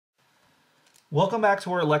Welcome back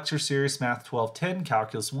to our lecture series, Math 1210,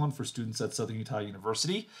 Calculus 1 for students at Southern Utah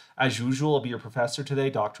University. As usual, I'll be your professor today,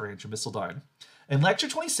 Dr. Andrew Missildine. In lecture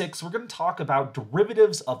 26, we're going to talk about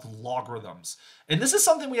derivatives of logarithms. And this is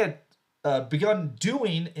something we had begun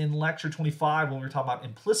doing in lecture 25 when we were talking about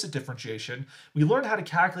implicit differentiation. We learned how to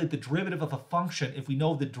calculate the derivative of a function if we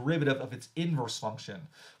know the derivative of its inverse function.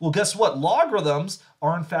 Well, guess what? Logarithms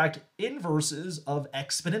are in fact inverses of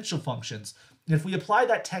exponential functions. And if we apply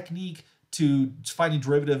that technique to finding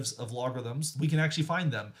derivatives of logarithms, we can actually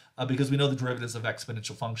find them because we know the derivatives of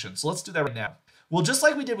exponential functions. So let's do that right now. Well, just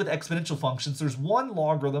like we did with exponential functions, there's one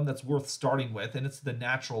logarithm that's worth starting with, and it's the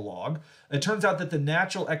natural log. It turns out that the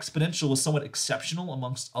natural exponential is somewhat exceptional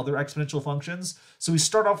amongst other exponential functions. So we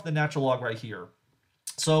start off with the natural log right here.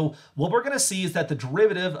 So what we're going to see is that the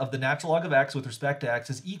derivative of the natural log of x with respect to x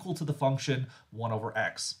is equal to the function 1 over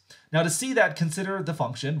x. Now to see that, consider the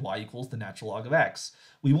function y equals the natural log of x.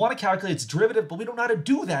 We want to calculate its derivative, but we don't know how to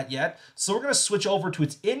do that yet. So we're going to switch over to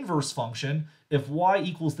its inverse function. If y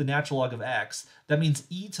equals the natural log of x, that means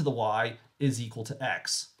e to the y is equal to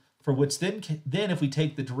x. For which then if we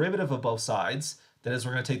take the derivative of both sides, that is,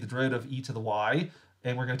 we're going to take the derivative of e to the y,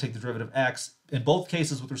 and we're going to take the derivative of x, in both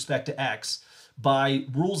cases with respect to x, by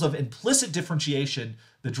rules of implicit differentiation,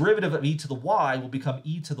 the derivative of e to the y will become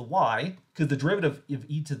e to the y, because the derivative of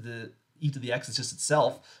e to the x is just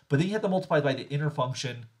itself, but then you have to multiply by the inner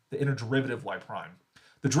function, the inner derivative y prime.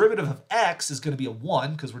 The derivative of x is going to be a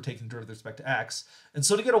 1, because we're taking the derivative with respect to x. And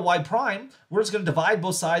so to get a y prime, we're just going to divide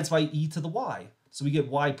both sides by e to the y. So we get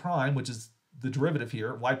y prime, which is the derivative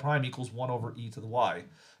here, y prime equals 1 over e to the y.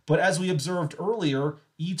 But as we observed earlier,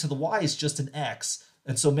 e to the y is just an x.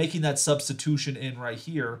 And so making that substitution in right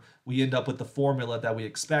here, we end up with the formula that we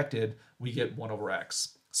expected. We get 1 over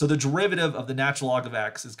x. So the derivative of the natural log of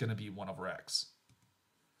x is going to be 1 over x.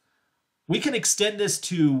 We can extend this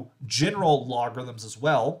to general logarithms as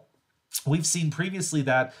well. We've seen previously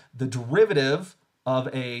that the derivative of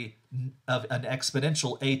an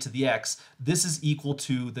exponential a to the x, this is equal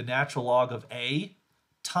to the natural log of a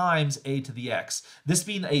times a to the x. This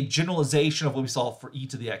being a generalization of what we saw for e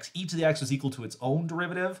to the x. E to the x was equal to its own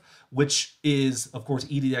derivative, which is, of course,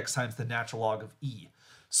 e to the x times the natural log of e.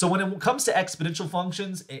 So when it comes to exponential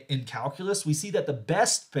functions in calculus, we see that the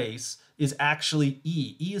best base is actually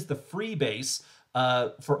e. E is the free base.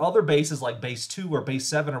 For other bases like base 2 or base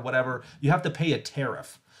 7 or whatever, you have to pay a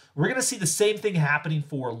tariff. We're going to see the same thing happening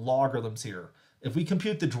for logarithms here. If we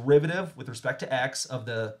compute the derivative with respect to x of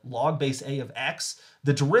the log base a of x,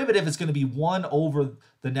 the derivative is going to be 1 over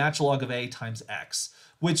the natural log of a times x,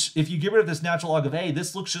 which if you get rid of this natural log of a,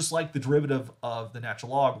 this looks just like the derivative of the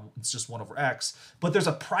natural log. It's just 1 over x. But there's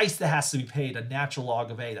a price that has to be paid, a natural log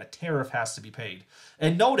of a, that tariff has to be paid.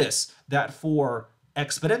 And notice that for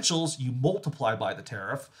exponentials, you multiply by the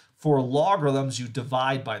tariff. For logarithms, you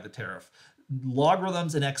divide by the tariff.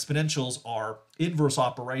 Logarithms and exponentials are inverse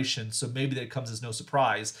operations, so maybe that comes as no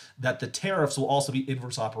surprise that the tariffs will also be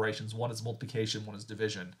inverse operations. One is multiplication, one is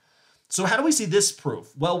division. So how do we see this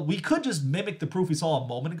proof? Well, we could just mimic the proof we saw a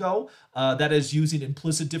moment ago, that is using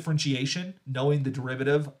implicit differentiation, knowing the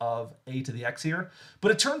derivative of a to the x here.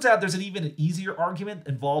 But it turns out there's an even easier argument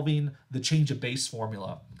involving the change of base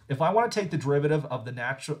formula. If I want to take the derivative of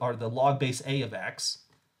the log base a of x,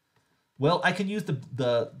 well, I can use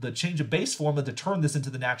the change of base formula to turn this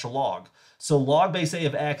into the natural log. So log base a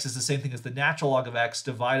of x is the same thing as the natural log of x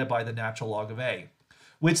divided by the natural log of a,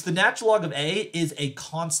 which the natural log of a is a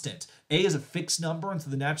constant. A is a fixed number, and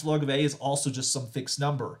so the natural log of a is also just some fixed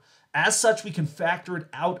number. As such, we can factor it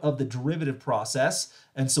out of the derivative process,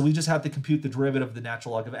 and so we just have to compute the derivative of the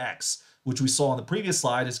natural log of x, which we saw on the previous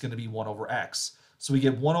slide is going to be 1 over x. So we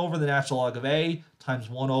get 1 over the natural log of a times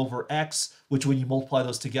 1 over x, which when you multiply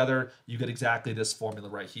those together, you get exactly this formula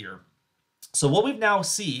right here. So what we now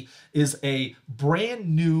see is a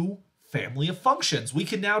brand new family of functions. We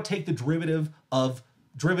can now take the derivatives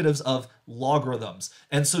of logarithms.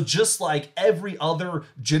 And so just like every other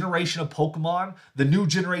generation of Pokemon, the new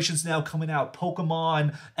generation's now coming out.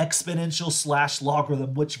 Pokemon exponential /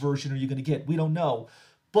 logarithm. Which version are you going to get? We don't know.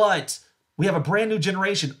 But we have a brand new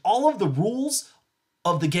generation. All of the rules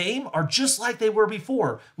of the game are just like they were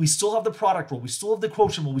before. We still have the product rule, we still have the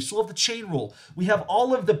quotient rule, we still have the chain rule. We have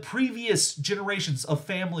all of the previous generations of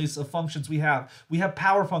families of functions we have. We have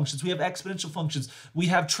power functions, we have exponential functions, we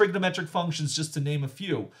have trigonometric functions, just to name a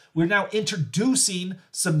few. We're now introducing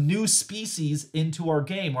some new species into our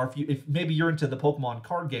game, or if maybe you're into the Pokemon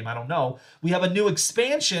card game, I don't know. We have a new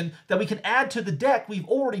expansion that we can add to the deck we've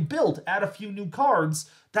already built, add a few new cards.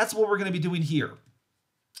 That's what we're going to be doing here.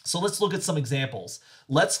 So let's look at some examples.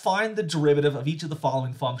 Let's find the derivative of each of the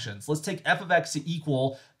following functions. Let's take f of x to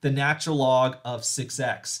equal the natural log of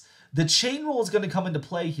 6x. The chain rule is going to come into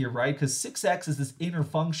play here, right? Because 6x is this inner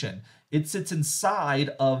function. It sits inside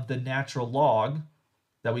of the natural log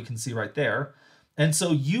that we can see right there. And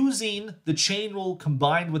so using the chain rule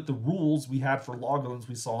combined with the rules we had for logarithms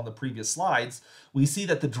we saw in the previous slides, we see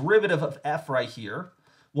that the derivative of f right here,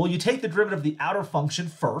 well, you take the derivative of the outer function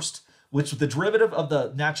first, which the derivative of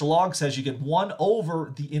the natural log says you get 1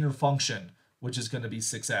 over the inner function, which is going to be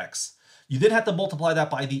 6x. You then have to multiply that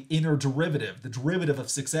by the inner derivative, the derivative of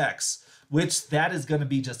 6x, which that is going to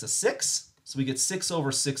be just a 6. So we get 6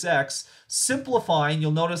 over 6x. Simplifying,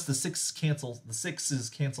 you'll notice the 6's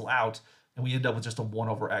cancel out, and we end up with just a 1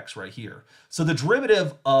 over x right here. So the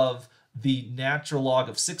derivative of the natural log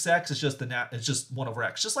of 6x is just 1 over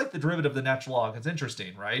x, just like the derivative of the natural log. It's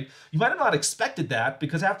interesting, right? You might have not expected that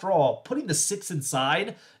because, after all, putting the 6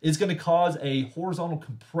 inside is going to cause a horizontal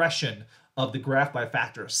compression of the graph by a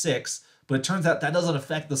factor of 6, but it turns out that doesn't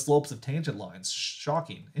affect the slopes of tangent lines.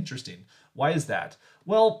 Shocking. Interesting. Why is that?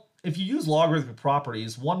 Well, if you use logarithmic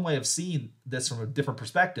properties, one way of seeing this from a different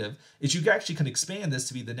perspective is you actually can expand this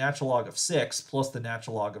to be the natural log of 6 plus the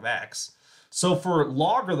natural log of x. So for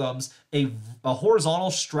logarithms, a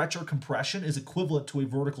horizontal stretch or compression is equivalent to a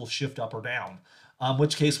vertical shift up or down. In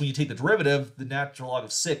which case, when you take the derivative, the natural log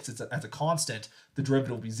of 6, as a constant, the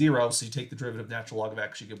derivative will be 0. So you take the derivative of natural log of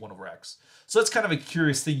x, you get 1 over x. So that's kind of a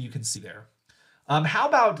curious thing you can see there. How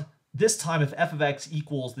about this time if f of x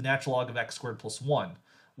equals the natural log of x squared plus 1?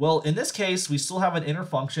 Well, in this case, we still have an inner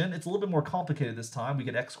function. It's a little bit more complicated this time. We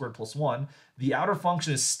get x squared plus 1. The outer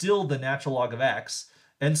function is still the natural log of x.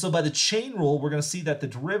 And so by the chain rule, we're going to see that the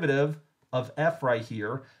derivative of f right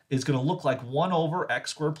here is going to look like 1 over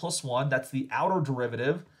x squared plus 1. That's the outer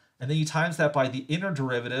derivative. And then you times that by the inner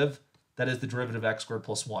derivative, that is the derivative of x squared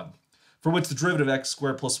plus 1, for which the derivative of x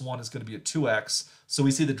squared plus 1 is going to be a 2x. So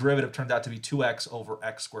we see the derivative turned out to be 2x over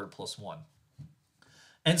x squared plus 1.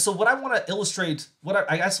 And so what I want to illustrate, what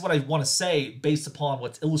I want to say based upon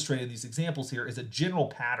what's illustrated in these examples here is a general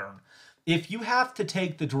pattern. If you have to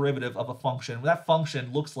take the derivative of a function, that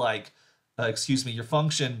function looks like, your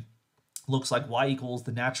function looks like y equals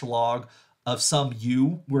the natural log of some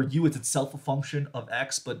u, where u is itself a function of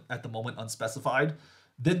x, but at the moment unspecified,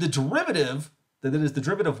 then the derivative, that is the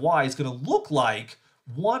derivative of y, is going to look like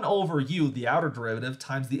 1 over u, the outer derivative,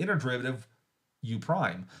 times the inner derivative, u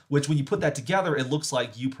prime, which when you put that together, it looks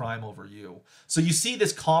like u prime over u. So you see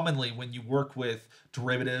this commonly when you work with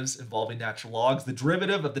derivatives involving natural logs. The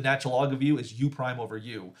derivative of the natural log of u is u prime over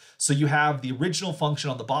u. So you have the original function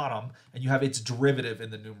on the bottom, and you have its derivative in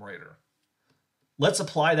the numerator. Let's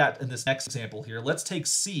apply that in this next example here. Let's take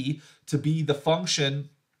c to be the function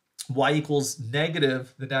y equals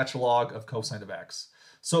negative the natural log of cosine of x.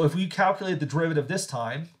 So if we calculate the derivative this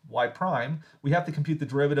time, y prime, we have to compute the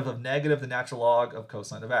derivative of negative the natural log of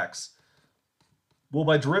cosine of x. Well,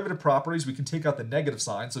 by derivative properties, we can take out the negative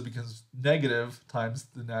sign, so it becomes negative times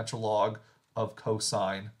the natural log of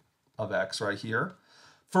cosine of x right here,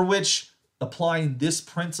 for which, applying this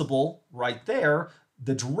principle right there,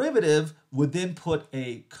 the derivative would then put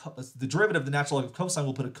the derivative of the natural log of cosine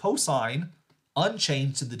will put a cosine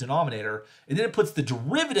unchanged in the denominator, and then it puts the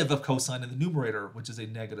derivative of cosine in the numerator, which is a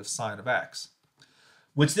negative sine of x.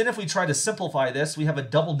 Which then, if we try to simplify this, we have a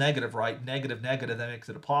double negative, right? Negative, negative, that makes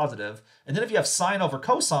it a positive. And then if you have sine over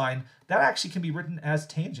cosine, that actually can be written as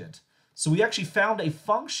tangent. So we actually found a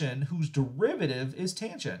function whose derivative is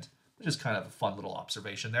tangent, which is kind of a fun little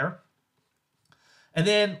observation there. And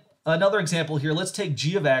then another example here, let's take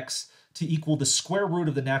g of x to equal the square root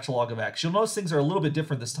of the natural log of x. You'll notice things are a little bit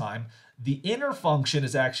different this time. The inner function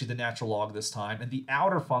is actually the natural log this time, and the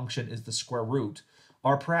outer function is the square root.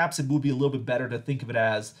 Or perhaps it would be a little bit better to think of it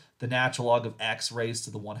as the natural log of x raised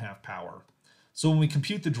to the 1/2 power. So when we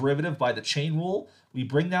compute the derivative by the chain rule, we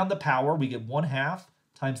bring down the power, we get 1/2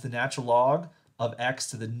 times the natural log of x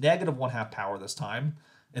to the negative 1/2 power this time.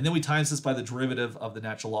 And then we times this by the derivative of the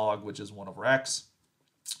natural log, which is 1 over x.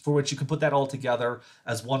 For which you can put that all together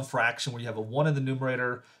as one fraction where you have a 1 in the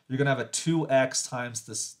numerator. You're going to have a 2x times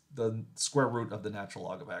the square root of the natural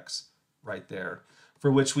log of x right there.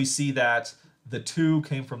 For which we see that the 2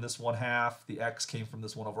 came from this 1/2, the x came from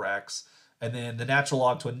this 1 over x, and then the natural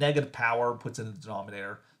log to a negative power puts in the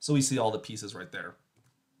denominator. So we see all the pieces right there.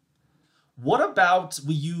 What about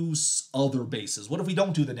we use other bases? What if we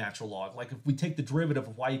don't do the natural log? Like if we take the derivative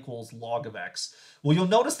of y equals log of x. Well, you'll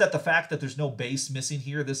notice that the fact that there's no base missing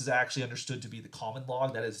here, this is actually understood to be the common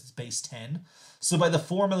log, that is base 10. So by the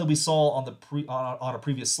formula we saw on a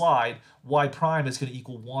previous slide, y prime is going to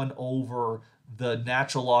equal 1 over the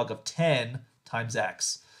natural log of 10 times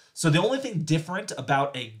x. So the only thing different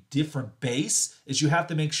about a different base is you have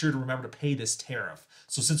to make sure to remember to pay this tariff.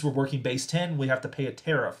 So since we're working base 10, we have to pay a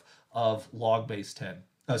tariff of log base 10.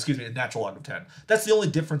 Natural log of 10. That's the only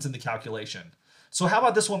difference in the calculation. So how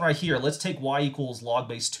about this one right here? Let's take y equals log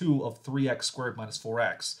base 2 of 3x squared minus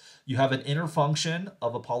 4x. You have an inner function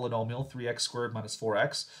of a polynomial, 3x squared minus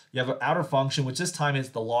 4x. You have an outer function, which this time is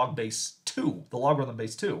the log base 2, the logarithm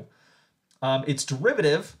base 2. Its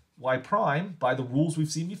derivative, y prime, by the rules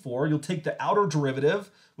we've seen before, you'll take the outer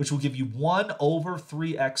derivative, which will give you 1 over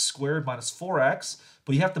 3x squared minus 4x,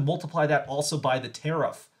 but you have to multiply that also by the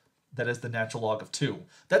tariff, that is the natural log of 2.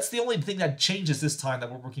 That's the only thing that changes this time,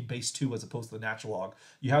 that we're working base 2 as opposed to the natural log.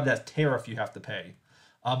 You have that tariff you have to pay.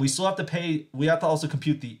 We have to also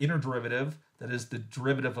compute the inner derivative, that is the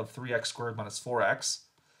derivative of 3x squared minus 4x,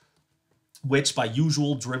 which by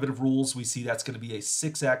usual derivative rules, we see that's going to be a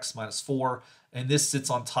 6x minus 4, and this sits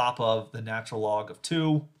on top of the natural log of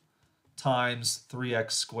 2 times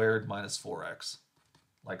 3x squared minus 4x.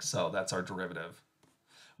 Like so, that's our derivative.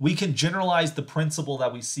 We can generalize the principle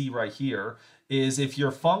that we see right here is if your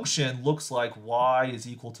function looks like y is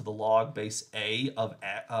equal to the log base a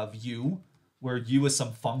of u, where u is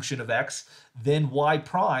some function of x, then y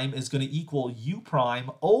prime is going to equal u prime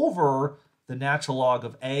over the natural log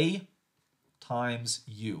of a times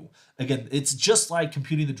u. Again, it's just like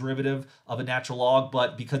computing the derivative of a natural log,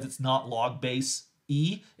 but because it's not log base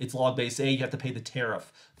e, it's log base a, you have to pay the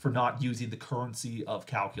tariff for not using the currency of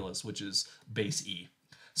calculus, which is base e.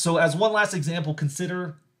 So as one last example,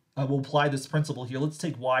 consider, we'll apply this principle here. Let's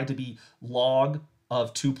take y to be log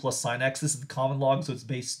of 2 plus sine x. This is the common log, so it's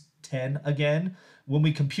base 10 again. When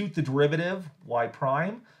we compute the derivative, y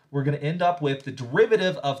prime, we're going to end up with the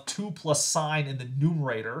derivative of 2 plus sine in the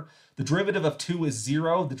numerator. The derivative of 2 is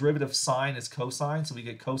 0. The derivative of sine is cosine, so we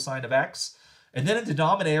get cosine of x. And then in the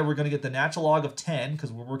denominator, we're going to get the natural log of 10,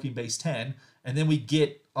 because we're working base 10. And then we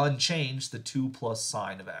get, unchanged, the 2 plus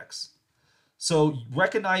sine of x. So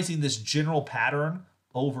recognizing this general pattern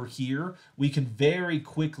over here, we can very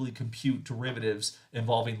quickly compute derivatives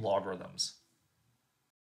involving logarithms.